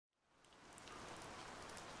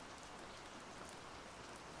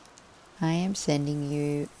I am sending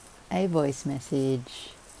you a voice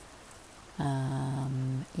message.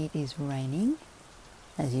 It is raining,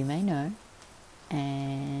 as you may know,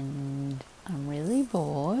 and I'm really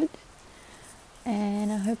bored,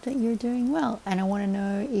 and I hope that you're doing well. And I want to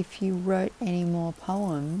know if you wrote any more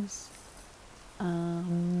poems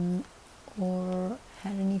or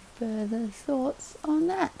had any further thoughts on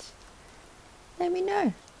that. Let me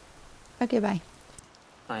know. Okay, bye.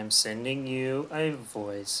 I'm sending you a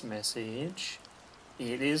voice message.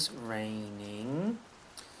 It is raining.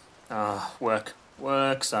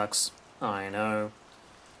 Work sucks. I know.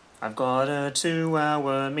 I've got a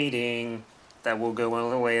 2-hour meeting that will go all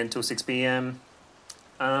the way until 6 p.m.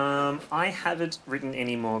 I haven't written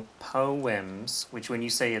any more poems, which when you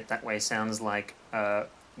say it that way sounds like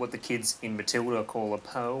what the kids in Matilda call a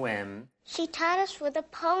poem. She taught us with a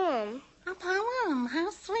poem. A poem?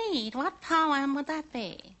 How sweet. What poem would that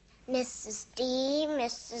be? Mrs. D,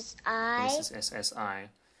 Mrs. I. Mrs. SSI.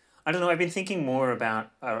 I don't know, I've been thinking more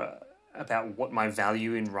about what my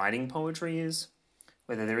value in writing poetry is.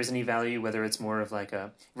 Whether there is any value, whether it's more of like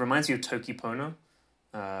a... It reminds me of Toki Pona,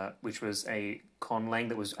 which was a conlang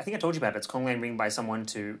that was... I think I told you about it. It's conlang written by someone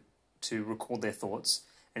to record their thoughts.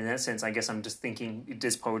 And in that sense, I guess I'm just thinking,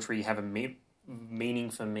 does poetry have a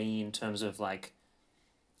meaning for me in terms of like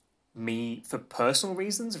me for personal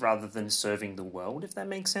reasons rather than serving the world, if that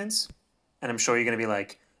makes sense? And I'm sure you're going to be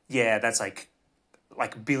like, yeah, that's like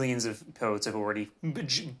billions of poets have already...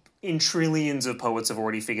 In trillions of poets have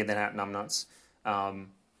already figured that out, numbnuts.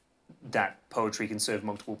 That poetry can serve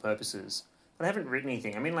multiple purposes. But I haven't written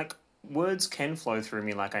anything. I mean, like, words can flow through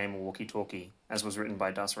me like I am a walkie-talkie, as was written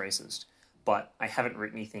by Das Racist. But I haven't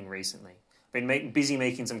written anything recently. I've been busy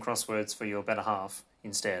making some crosswords for your better half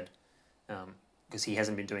instead, because he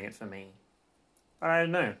hasn't been doing it for me. But I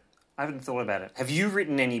don't know. I haven't thought about it. Have you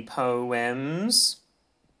written any poems?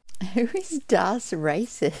 Who is Das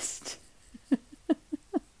Racist?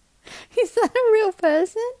 Is that a real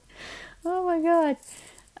person? Oh my god.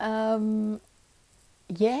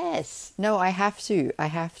 Yes. No, I have to. I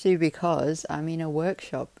have to because I'm in a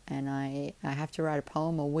workshop and I have to write a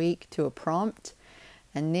poem a week to a prompt.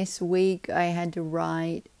 And this week I had to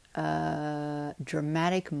write a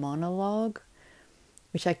dramatic monologue,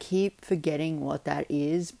 which I keep forgetting what that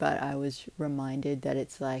is, but I was reminded that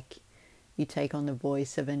it's like you take on the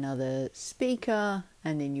voice of another speaker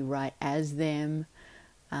and then you write as them.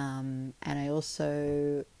 And I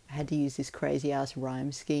also had to use this crazy ass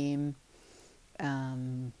rhyme scheme.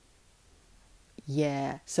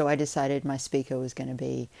 So I decided my speaker was going to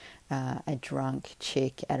be a drunk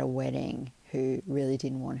chick at a wedding who really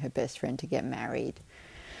didn't want her best friend to get married.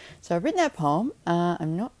 So I've written that poem.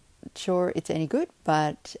 I'm not sure it's any good,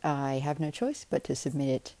 but I have no choice but to submit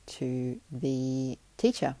it to the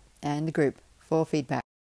teacher and the group for feedback.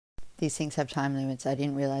 These things have time limits. I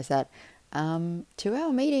didn't realize that.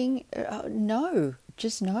 2-hour meeting, no,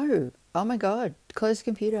 just no. Oh my god, close the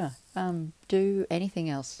computer. Do anything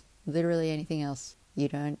else, literally anything else. You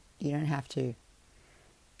don't have to.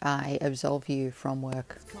 I absolve you from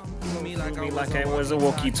work. Me like I was a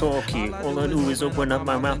walkie-talkie. All I do is open up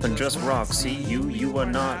my mouth and just rock. See, you are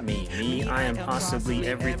not me. Me, I am possibly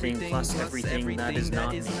everything plus everything that is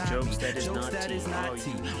not me. Jokes that is not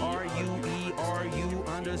T. Are you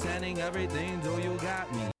understanding everything? Do you got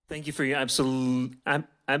me? Thank you for your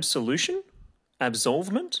absolution?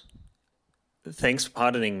 Absolvement? Thanks for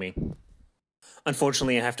pardoning me.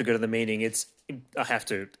 Unfortunately, I have to go to the meeting. I have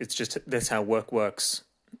to. It's just, that's how work works.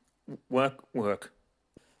 Work.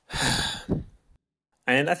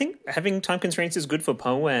 And I think having time constraints is good for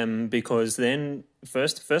poem because then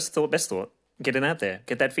best thought, get it out there,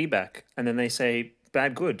 get that feedback. And then they say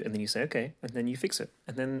bad, good. And then you say, okay. And then you fix it.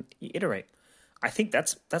 And then you iterate. I think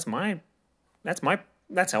that's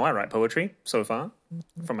how I write poetry so far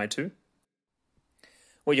from my two.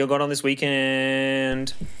 What you got on this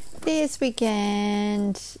weekend? This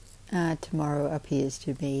weekend, tomorrow appears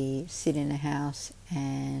to be sit in a house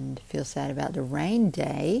and feel sad about the rain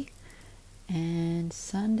day. And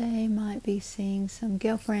Sunday might be seeing some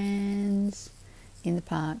girlfriends in the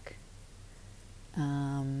park.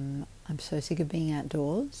 I'm so sick of being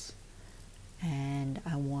outdoors and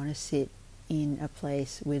I want to sit in a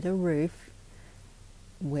place with a roof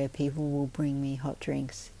where people will bring me hot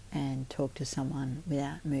drinks and talk to someone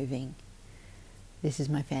without moving. This is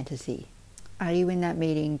my fantasy. Are you in that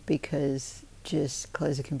meeting because just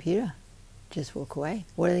close the computer? Just walk away.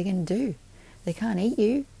 What are they going to do? They can't eat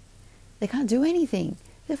you. They can't do anything.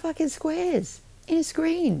 They're fucking squares in a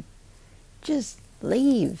screen. Just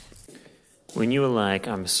leave. When you were like,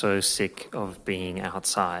 I'm so sick of being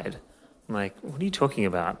outside, I'm like, what are you talking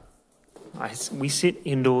about? We sit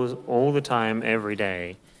indoors all the time, every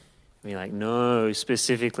day. I mean, like, no,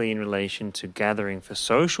 specifically in relation to gathering for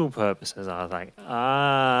social purposes. I was like,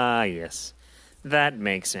 yes, that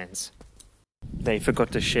makes sense. They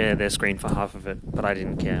forgot to share their screen for half of it, but I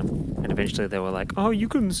didn't care. And eventually they were like, oh, you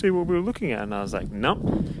couldn't see what we were looking at. And I was like, nope,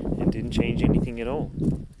 it didn't change anything at all.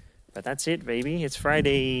 But that's it, baby. It's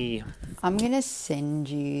Friday. I'm going to send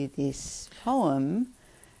you this poem.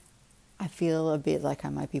 I feel a bit like I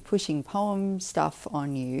might be pushing poem stuff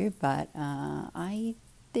on you, but I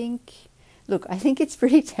think it's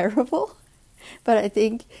pretty terrible, but I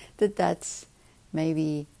think that that's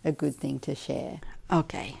maybe a good thing to share.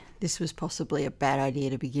 Okay, this was possibly a bad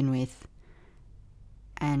idea to begin with,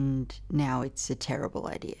 and now it's a terrible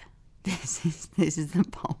idea. This is the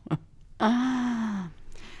poem.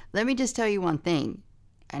 Let me just tell you one thing.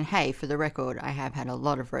 And hey, for the record, I have had a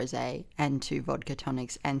lot of rosé and 2 vodka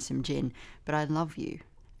tonics and some gin, but I love you.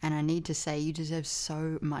 And I need to say you deserve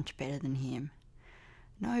so much better than him.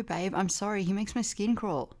 No, babe, I'm sorry. He makes my skin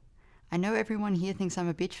crawl. I know everyone here thinks I'm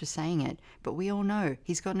a bitch for saying it, but we all know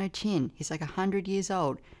he's got no chin. He's like 100 years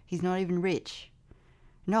old. He's not even rich.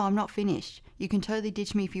 No, I'm not finished. You can totally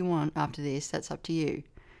ditch me if you want after this. That's up to you.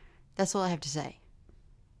 That's all I have to say.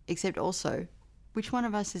 Except also, which one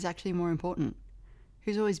of us is actually more important?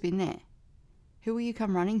 Who's always been there? Who will you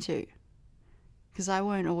come running to? Because I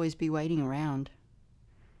won't always be waiting around.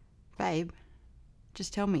 Babe,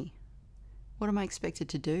 just tell me, what am I expected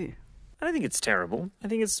to do? I don't think it's terrible. I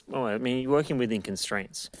think you're working within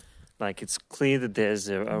constraints. Like, it's clear that there's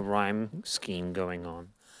a rhyme scheme going on.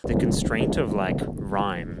 The constraint of, like,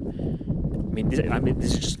 rhyme,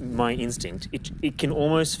 this is just my instinct. It can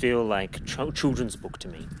almost feel like children's book to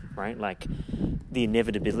me, right? Like, the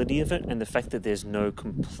inevitability of it and the fact that there's no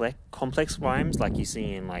complex rhymes like you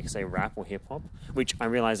see in, like, say, rap or hip-hop, which I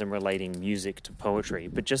realize I'm relating music to poetry,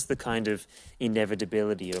 but just the kind of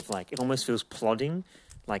inevitability of, like, it almost feels plodding.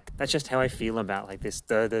 Like, that's just how I feel about, like, this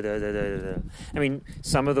da-da-da-da-da-da. I mean,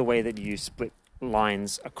 some of the way that you split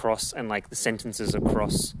lines across and, like, the sentences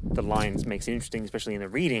across the lines makes it interesting, especially in the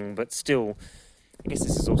reading, but still, I guess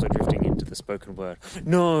this is also drifting into the spoken word.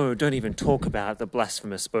 No, don't even talk about the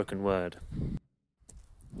blasphemous spoken word.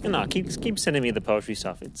 No, keep sending me the poetry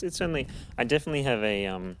stuff. It's certainly, I definitely have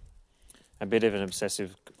a bit of an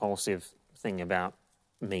obsessive compulsive thing about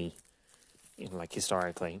me, like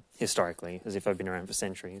historically, as if I've been around for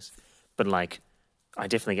centuries. But, like, I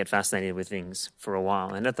definitely get fascinated with things for a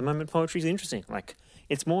while, and at the moment, poetry is interesting. Like,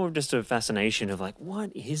 it's more of just a fascination of, like,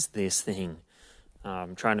 what is this thing?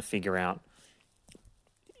 Trying to figure out,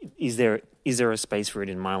 is there a space for it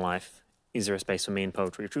in my life? Is there a space for me in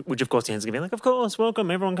poetry? Which, of course, the answer is going to be like, of course, welcome,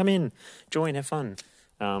 everyone, come in, join, have fun.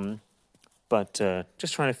 But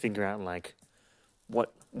just trying to figure out, like,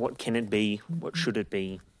 what can it be? What should it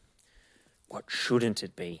be? What shouldn't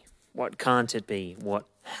it be? What can't it be? What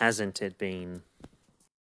hasn't it been?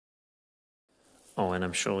 Oh, and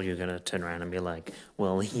I'm sure you're going to turn around and be like,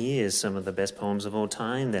 well, here's some of the best poems of all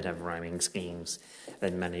time that have rhyming schemes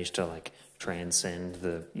that manage to, like, transcend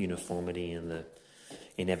the uniformity and the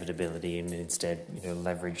inevitability and instead,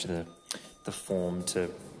 leverage the form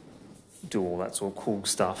to do all that sort of cool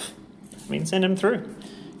stuff. I mean, send them through.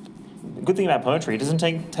 The good thing about poetry, it doesn't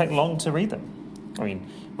take long to read them. I mean,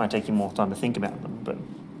 it might take you more time to think about them, but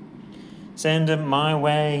send them my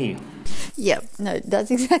way. Yep, no,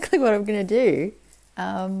 that's exactly what I'm going to do.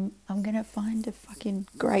 I'm going to find a fucking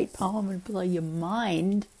great poem and blow your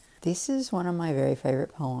mind. This is one of my very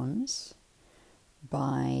favourite poems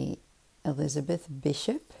by Elizabeth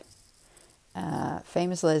Bishop, a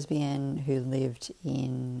famous lesbian who lived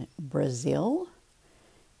in Brazil,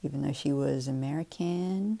 even though she was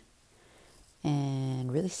American,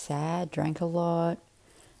 and really sad, drank a lot.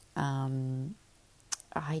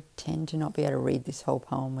 I tend to not be able to read this whole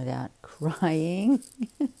poem without crying.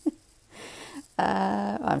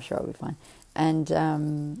 I'm sure I'll be fine.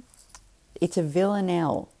 And it's a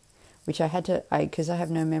villanelle, which because I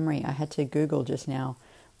have no memory, I had to Google just now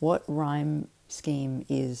what rhyme scheme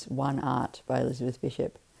is One Art by Elizabeth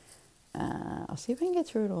Bishop. I'll see if I can get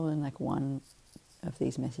through it all in, like, one of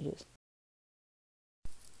these messages.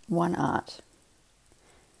 One Art.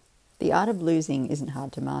 The art of losing isn't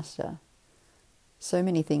hard to master. So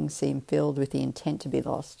many things seem filled with the intent to be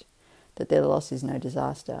lost that their loss is no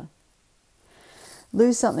disaster.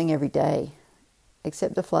 Lose something every day.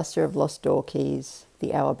 Accept the fluster of lost door keys,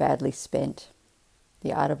 the hour badly spent.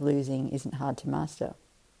 The art of losing isn't hard to master.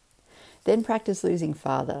 Then practice losing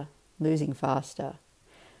farther, losing faster.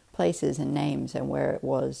 Places and names and where it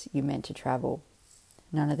was you meant to travel.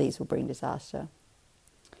 None of these will bring disaster.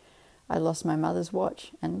 I lost my mother's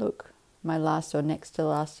watch, and look, my last or next to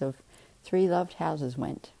last of 3 loved houses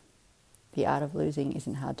went. The art of losing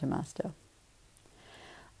isn't hard to master.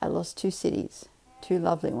 I lost 2 cities, 2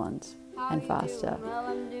 lovely ones, and faster.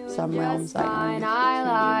 Some realms I own. I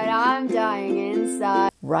lied, I'm dying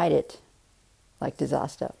inside. Write it like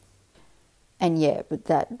disaster. And yeah, but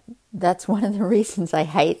that's one of the reasons I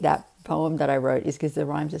hate that poem that I wrote, is because the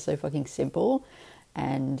rhymes are so fucking simple,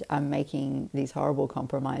 and I'm making these horrible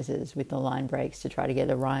compromises with the line breaks to try to get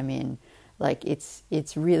a rhyme in. Like it's a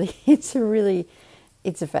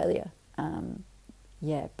failure.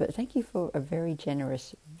 Yeah, but thank you for a very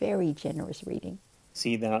generous reading.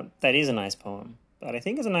 See, that is a nice poem. But I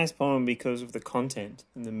think it's a nice poem because of the content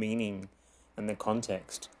and the meaning and the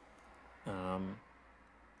context.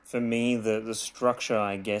 For me, the structure,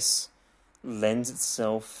 I guess, lends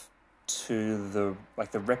itself to the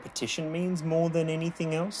repetition means more than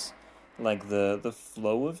anything else. Like the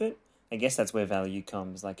flow of it. I guess that's where value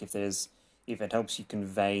comes. Like if it helps you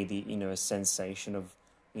convey the, a sensation of,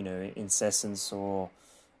 incessance or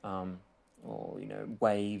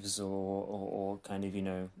waves or kind of,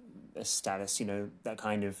 a status, that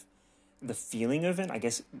kind of the feeling of it. I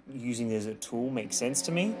guess using it as a tool makes sense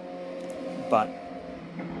to me. But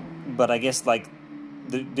I guess like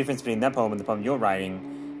the difference between that poem and the poem you're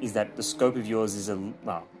writing is that the scope of yours is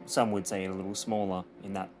some would say a little smaller,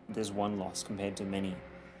 in that there's one loss compared to many.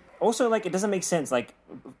 Also, like, it doesn't make sense. Like,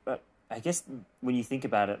 I guess when you think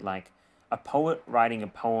about it, like, a poet writing a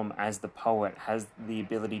poem as the poet has the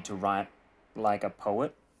ability to write like a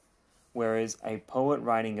poet, whereas a poet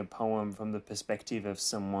writing a poem from the perspective of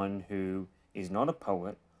someone who is not a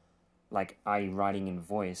poet, like, i.e. writing in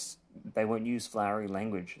voice, they won't use flowery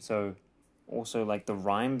language. So also, like, the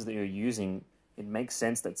rhymes that you're using, it makes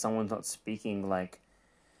sense that someone's not speaking like,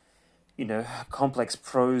 complex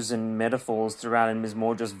prose and metaphors throughout and is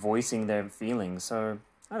more just voicing their feelings. So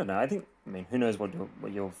I don't know. Who knows what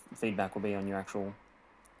your feedback will be on your actual,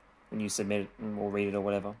 when you submit it or read it or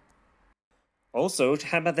whatever. Also,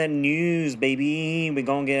 how about that news, baby? We're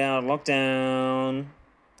gonna get out of lockdown.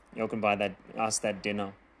 Y'all can buy us that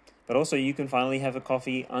dinner. But also, you can finally have a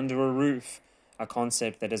coffee under a roof, a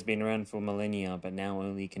concept that has been around for millennia, but now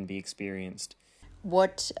only can be experienced.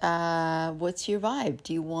 What's your vibe?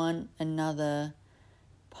 Do you want another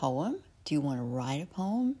poem? Do you want to write a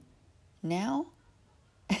poem now?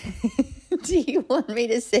 Do you want me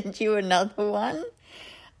to send you another one?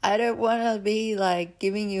 I don't want to be like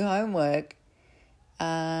giving you homework.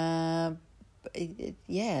 Yeah,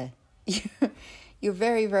 you're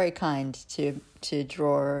very, very kind to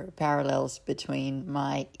draw parallels between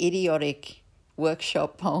my idiotic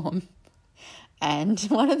workshop poem and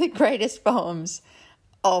one of the greatest poems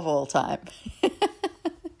of all time.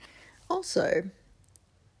 Also,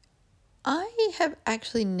 I have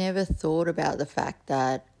actually never thought about the fact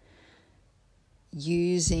that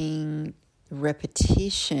using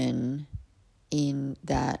repetition in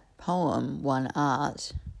that poem, One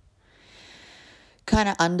Art, kind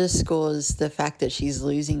of underscores the fact that she's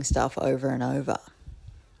losing stuff over and over.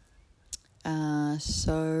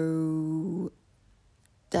 So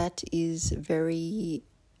that is very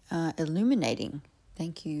illuminating.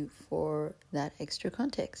 Thank you for that extra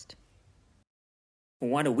context.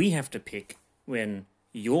 Why do we have to pick when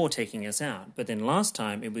you're taking us out? But then last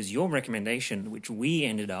time it was your recommendation, which we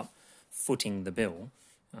ended up footing the bill,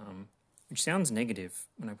 which sounds negative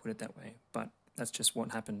when I put it that way, but that's just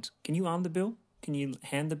what happened. Can you arm the bill? Can you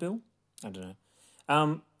hand the bill? I don't know.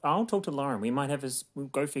 I'll talk to Lauren. We'll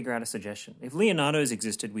go figure out a suggestion. If Leonardo's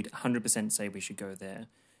existed, we'd 100% say we should go there,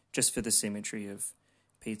 just for the symmetry of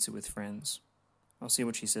pizza with friends. I'll see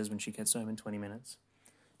what she says when she gets home in 20 minutes.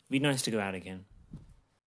 It'd be nice to go out again.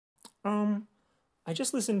 I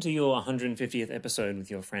just listened to your 150th episode with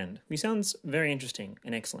your friend, who sounds very interesting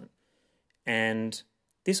and excellent. And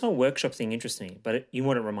this whole workshop thing interests me, but you know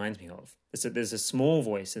what it reminds me of? There's a small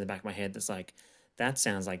voice in the back of my head that's like, that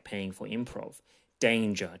sounds like paying for improv.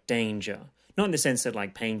 Danger, danger. Not in the sense that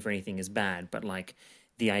like paying for anything is bad, but like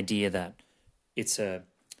the idea that it's in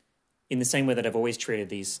the same way that I've always treated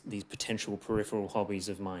these potential peripheral hobbies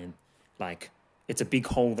of mine, like it's a big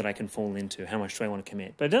hole that I can fall into. How much do I want to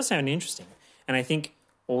commit? But it does sound interesting. And I think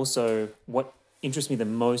also what interests me the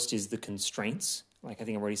most is the constraints. Like I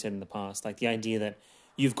think I've already said in the past, like the idea that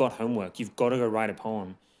you've got homework, you've got to go write a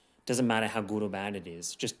poem. Doesn't matter how good or bad it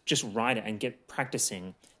is. Just write it and get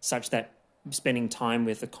practicing such that spending time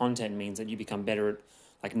with the content means that you become better at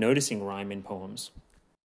like noticing rhyme in poems.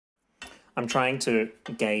 I'm trying to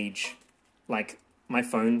gauge, like my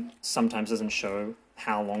phone sometimes doesn't show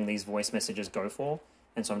how long these voice messages go for.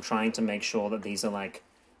 And so I'm trying to make sure that these are like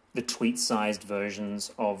the tweet-sized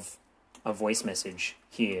versions of a voice message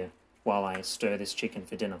here while I stir this chicken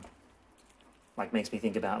for dinner. like makes me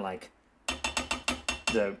think about like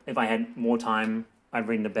if I had more time, I'd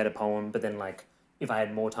written a better poem, but then like if I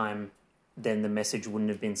had more time, then the message wouldn't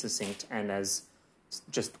have been succinct and as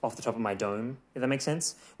just off the top of my dome, if that makes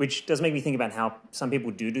sense. Which does make me think about how some people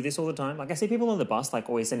do this all the time. Like I see people on the bus like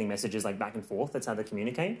always sending messages like back and forth. That's how they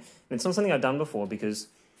communicate. And it's not something I've done before because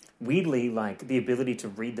weirdly, like the ability to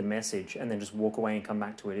read the message and then just walk away and come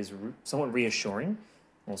back to it is somewhat reassuring.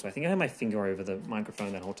 Also, I think I had my finger over the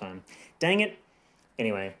microphone that whole time. Dang it.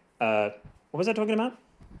 Anyway, what was I talking about?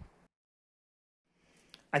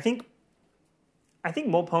 I think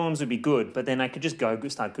more poems would be good, but then I could just start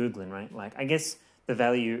Googling, right? Like, I guess the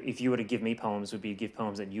value, if you were to give me poems, would be give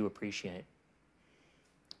poems that you appreciate.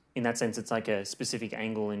 In that sense, it's like a specific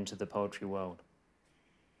angle into the poetry world,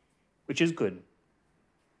 which is good.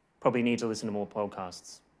 Probably need to listen to more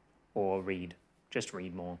podcasts or read. Just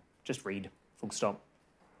read more. Just read. Full stop.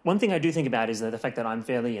 One thing I do think about is the fact that I'm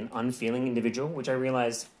fairly an unfeeling individual, which I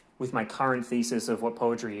realize with my current thesis of what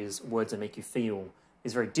poetry is, words that make you feel,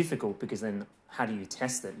 is very difficult because then how do you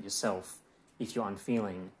test it yourself if you're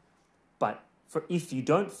unfeeling? But if you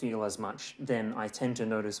don't feel as much, then I tend to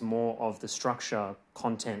notice more of the structure,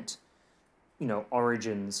 content,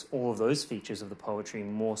 origins, all of those features of the poetry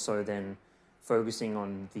more so than focusing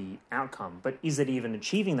on the outcome. But is it even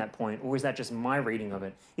achieving that point, or is that just my reading of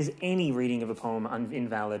it? Is any reading of a poem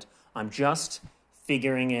invalid? I'm just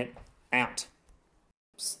figuring it out.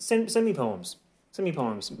 Send me poems. Send me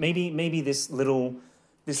poems. Maybe this little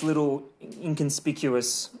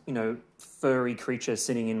inconspicuous, furry creature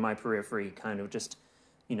sitting in my periphery, kind of just,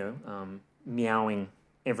 meowing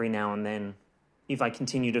every now and then. If I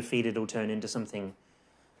continue to feed it, it'll turn into something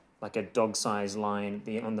like a dog-sized lion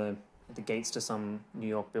on the gates to some New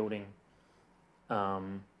York building.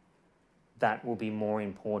 That will be more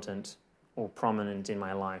important or prominent in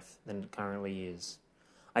my life than it currently is.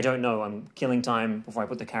 I don't know. I'm killing time before I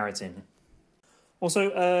put the carrots in.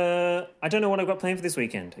 Also, I don't know what I've got planned for this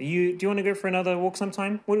weekend. Do you want to go for another walk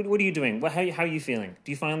sometime? What are you doing? How are you feeling?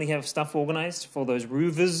 Do you finally have stuff organised for those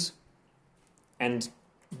roofers and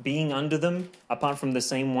being under them, apart from the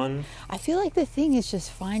same one? I feel like the thing is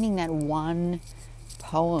just finding that one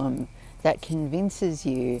poem that convinces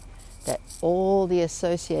you that all the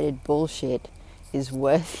associated bullshit is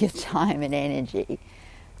worth your time and energy.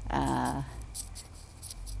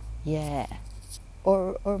 Yeah.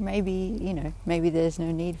 Or maybe, maybe there's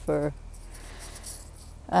no need for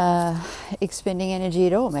expending energy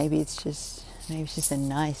at all. Maybe it's just a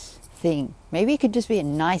nice thing. Maybe it could just be a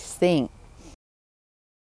nice thing.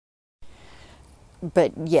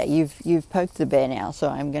 But yeah, you've poked the bear now, so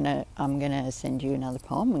I'm gonna send you another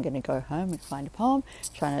poem. I'm gonna go home and find a poem.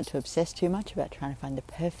 Try not to obsess too much about trying to find the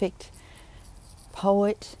perfect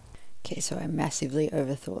poet. Okay, so I massively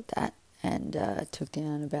overthought that and took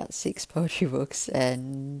down about 6 poetry books,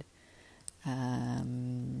 and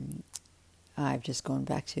I've just gone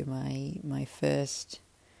back to my first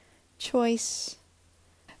choice.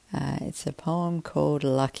 It's a poem called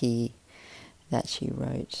Lucky that she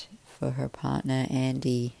wrote for her partner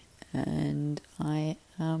Andy, and I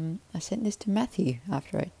sent this to Matthew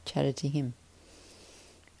after I chatted to him.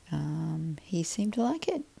 He seemed to like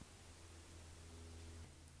it.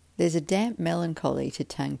 There's a damp melancholy to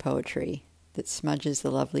Tang poetry that smudges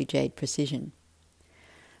the lovely jade precision.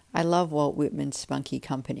 I love Walt Whitman's spunky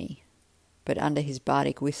company, but under his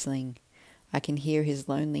bardic whistling I can hear his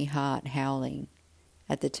lonely heart howling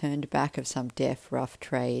at the turned back of some deaf rough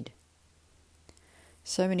trade.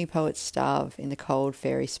 So many poets starve in the cold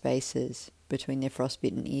fairy spaces between their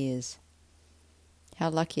frostbitten ears. How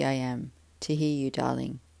lucky I am to hear you,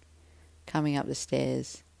 darling, coming up the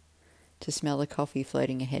stairs, to smell the coffee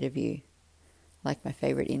floating ahead of you, like my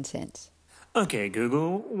favourite incense. Okay,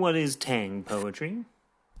 Google, what is Tang poetry?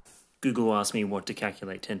 Google asked me what to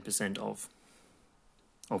calculate 10% of.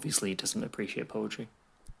 Obviously, it doesn't appreciate poetry.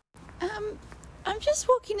 I'm just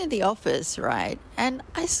walking to the office, right, and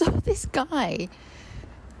I saw this guy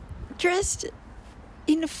dressed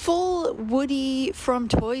in full Woody from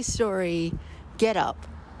Toy Story getup,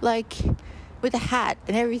 like with a hat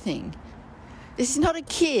and everything. This is not a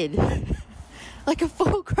kid, like a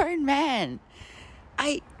full-grown man.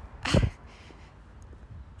 I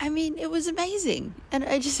mean, it was amazing, and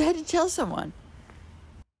I just had to tell someone.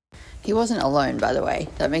 He wasn't alone, by the way.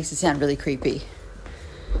 That makes it sound really creepy.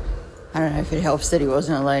 I don't know if it helps that he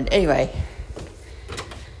wasn't alone. Anyway,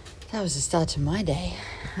 that was the start to my day.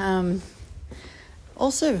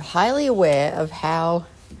 Also highly aware of how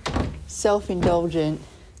self-indulgent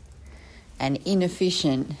and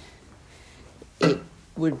inefficient it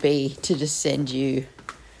would be to just send you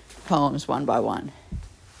poems one by one.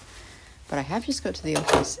 But I have just got to the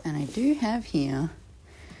office and I do have here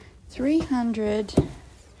 300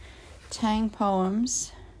 Tang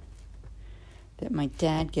poems that my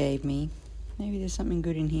dad gave me. Maybe there's something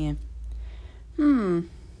good in here.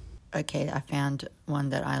 Okay, I found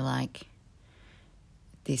one that I like.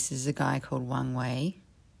 This is a guy called Wang Wei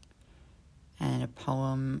and a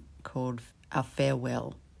poem called Our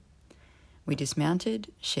Farewell. We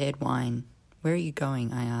dismounted, shared wine. Where are you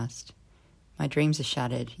going? I asked. My dreams are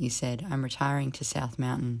shattered, you said. I'm retiring to South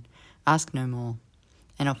Mountain. Ask no more.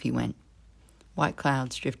 And off you went. White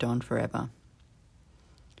clouds drift on forever.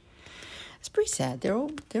 It's pretty sad. They're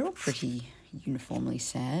all pretty uniformly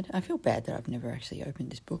sad. I feel bad that I've never actually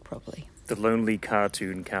opened this book properly. The lonely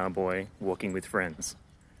cartoon cowboy walking with friends.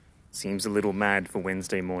 Seems a little mad for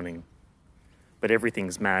Wednesday morning. But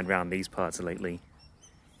everything's mad round these parts lately.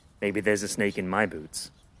 Maybe there's a snake in my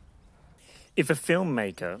boots. If a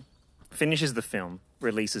filmmaker finishes the film,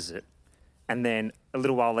 releases it, and then a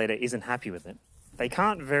little while later isn't happy with it, they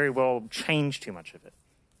can't very well change too much of it.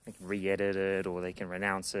 They can re-edit it, or they can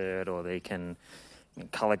renounce it, or they can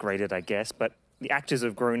color grade it, I guess. But the actors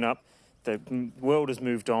have grown up, the world has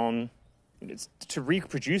moved on. To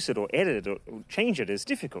reproduce it or edit it or change it is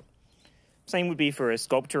difficult. Same would be for a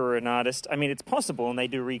sculptor or an artist. I mean, it's possible, and they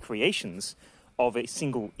do recreations of a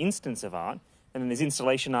single instance of art, and then there's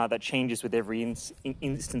installation art that changes with every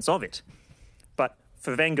instance of it. But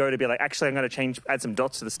for Van Gogh to be like, actually, I'm going to add some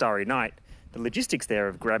dots to the Starry Night, the logistics there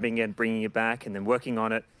of grabbing it, bringing it back, and then working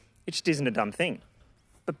on it, it just isn't a dumb thing.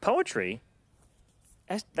 But poetry,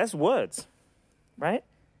 that's words, right?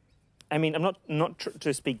 I mean, I'm not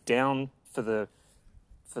to speak down not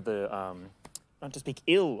to speak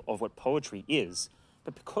ill of what poetry is,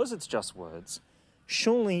 but because it's just words,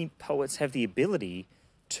 surely poets have the ability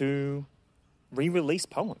to re-release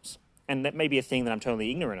poems. And that may be a thing that I'm totally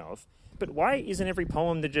ignorant of, but why isn't every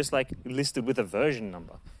poem that just like listed with a version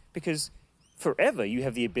number? Because forever you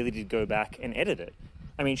have the ability to go back and edit it.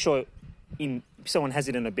 I mean, sure, someone has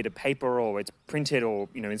it in a bit of paper or it's printed or,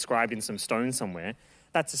 inscribed in some stone somewhere.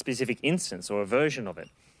 That's a specific instance or a version of it.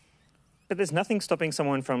 But there's nothing stopping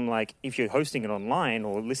someone from, like, if you're hosting it online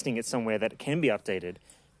or listing it somewhere that can be updated,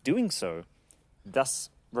 doing so, thus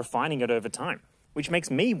refining it over time. Which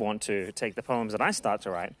makes me want to take the poems that I start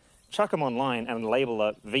to write, chuck them online and label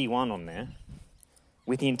a V1 on there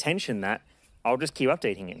with the intention that I'll just keep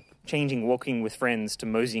updating it, changing Walking with Friends to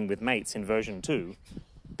Moseying with Mates in version 2,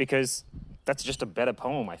 because that's just a better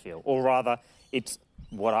poem, I feel. Or rather, it's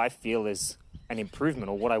what I feel is an improvement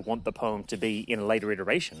or what I want the poem to be in a later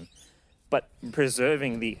iteration, but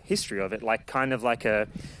preserving the history of it, kind of like a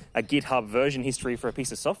GitHub version history for a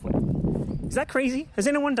piece of software. Is that crazy? Has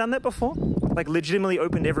anyone done that before? Like legitimately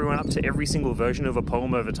opened everyone up to every single version of a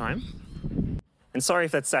poem over time? And sorry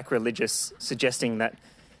if that's sacrilegious, suggesting that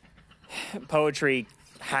poetry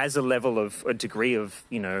has a degree of,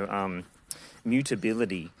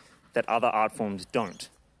 mutability that other art forms don't.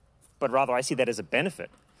 But rather I see that as a benefit.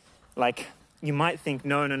 Like, you might think,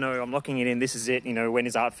 no, I'm locking it in, this is it, when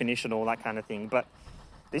is art finished and all that kind of thing. But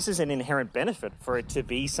this is an inherent benefit for it to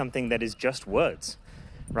be something that is just words,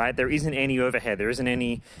 right? There isn't any overhead, there isn't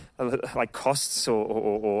any costs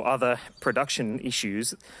or other production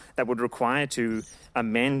issues that would require to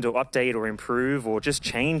amend or update or improve or just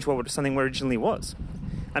change what something originally was.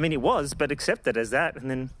 I mean, it was, but accept it as that,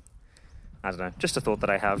 and then, I don't know, just a thought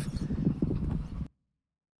that I have.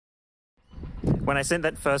 When I sent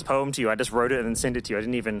that first poem to you, I just wrote it and then sent it to you. I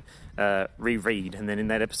didn't even reread. And then in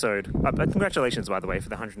that episode, congratulations, by the way, for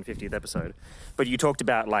the 150th episode. But you talked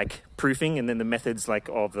about proofing, and then the methods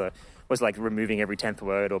was removing every 10th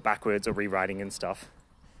word or backwards or rewriting and stuff,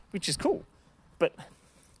 which is cool. But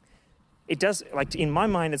it does, in my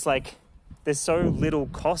mind, it's there's so little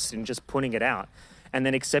cost in just putting it out and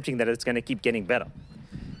then accepting that it's going to keep getting better,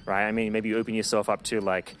 right? I mean, maybe you open yourself up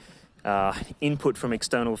to input from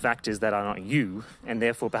external factors that are not you, and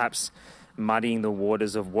therefore perhaps muddying the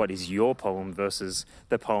waters of what is your poem versus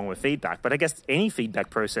the poem with feedback. But I guess any feedback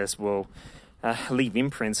process will leave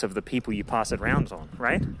imprints of the people you pass it around on,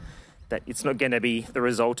 right? That it's not going to be the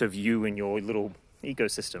result of you and your little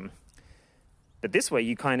ecosystem. But this way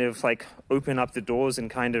you kind of open up the doors and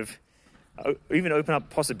kind of even open up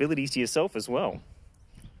possibilities to yourself as well.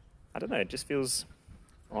 I don't know, it just feels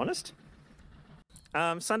honest.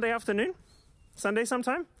 Sunday afternoon? Sunday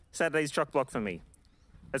sometime? Saturday's chock block for me.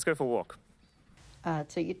 Let's go for a walk.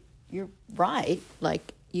 So you're right.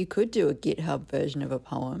 You could do a GitHub version of a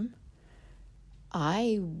poem.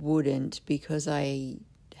 I wouldn't, because I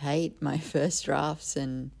hate my first drafts,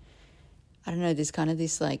 and I don't know, there's kind of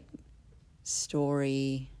this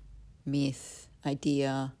story, myth,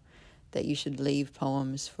 idea that you should leave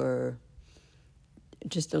poems for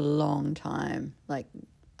just a long time. Like,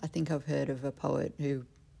 I think I've heard of a poet who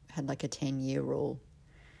had like a 10-year rule.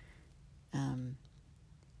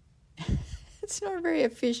 It's not a very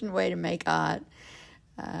efficient way to make art.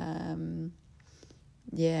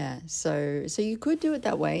 So you could do it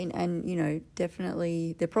that way, and you know,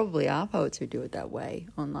 definitely there probably are poets who do it that way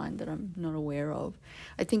online that I'm not aware of.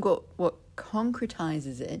 I think what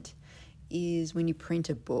concretizes it is when you print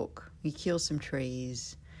a book, you kill some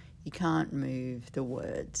trees, you can't move the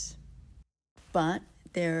words. But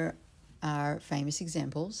there are famous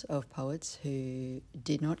examples of poets who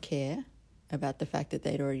did not care about the fact that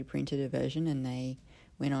they'd already printed a version, and they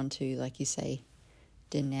went on to, like you say,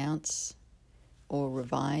 denounce or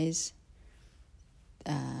revise.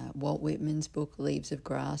 Walt Whitman's book Leaves of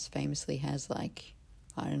Grass famously has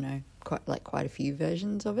quite a few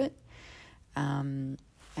versions of it. And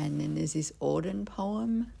then there's this Auden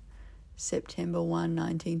poem, September 1,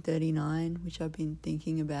 1939, which I've been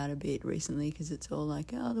thinking about a bit recently because it's all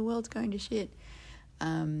like, oh, the world's going to shit.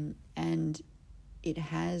 And it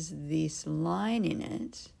has this line in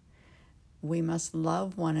it, we must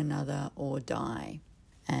love one another or die.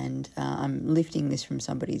 And I'm lifting this from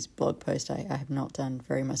somebody's blog post. I have not done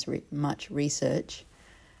very much research.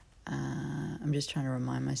 I'm just trying to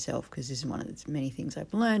remind myself because this is one of the many things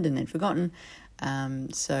I've learned and then forgotten.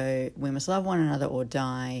 So we must love one another or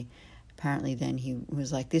die. Apparently then he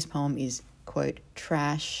was like, this poem is, quote,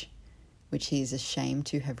 trash, which he is ashamed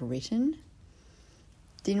to have written.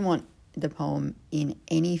 Didn't want the poem in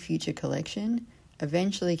any future collection.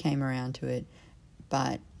 Eventually came around to it,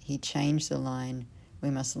 but he changed the line, we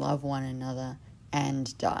must love one another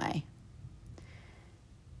and die.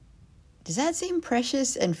 Does that seem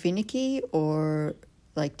precious and finicky or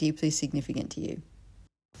like deeply significant to you?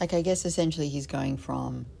 Like, I guess essentially he's going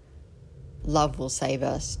from love will save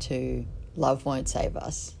us to love won't save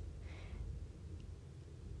us.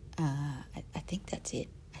 I think that's it.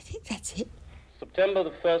 September the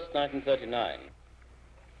 1st, 1939.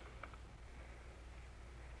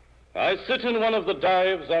 I sit in one of the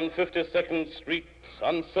dives on 52nd Street,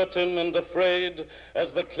 uncertain and afraid, as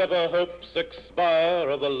the clever hopes expire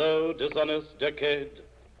of a low, dishonest decade.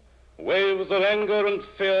 Waves of anger and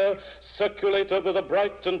fear circulate over the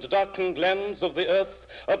bright and darkened lands of the earth,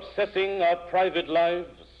 obsessing our private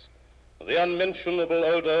lives. The unmentionable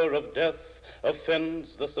odor of death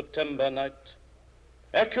offends the September night.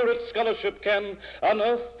 Accurate scholarship can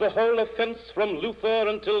unearth the whole offense from Luther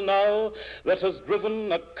until now that has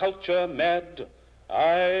driven a culture mad.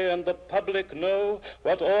 I and the public know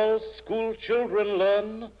what all school children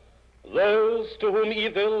learn. Those to whom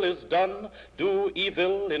evil is done do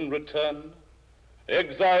evil in return.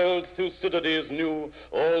 Exiled Thucydides knew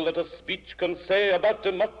all that a speech can say about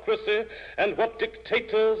democracy and what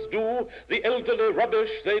dictators do. The elderly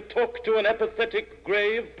rubbish they talk to an apathetic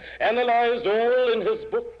grave analyzed all in his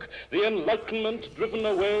book. The Enlightenment driven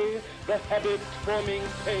away, the habit forming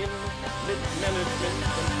pain,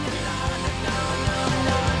 mismanagement.